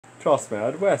Trust me,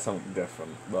 I'd wear something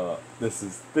different, but this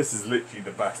is literally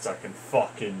the best I can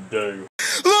fucking do.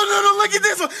 Look at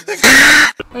this one!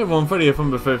 Hey everyone, Freddie here from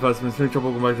the Fair First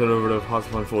Welcome back to the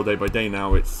Hoi4 day by day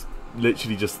now. It's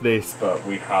literally just this, but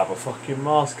we have a fucking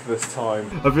mask this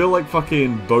time. I feel like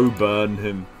fucking Bo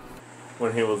Burnham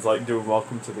when he was like doing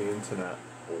Welcome to the Internet.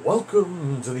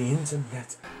 Welcome to the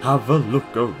Internet. Have a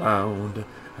look around.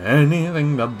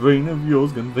 Anything that brain of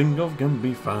yours can think of can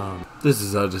be found. This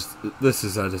is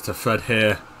editor Fred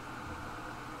here.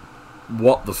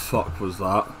 What the fuck was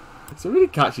that? It's a really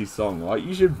catchy song, right?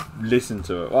 You should listen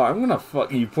to it. Well, I'm gonna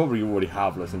fuck. You probably already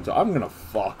have listened to it. I'm gonna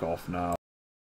fuck off now.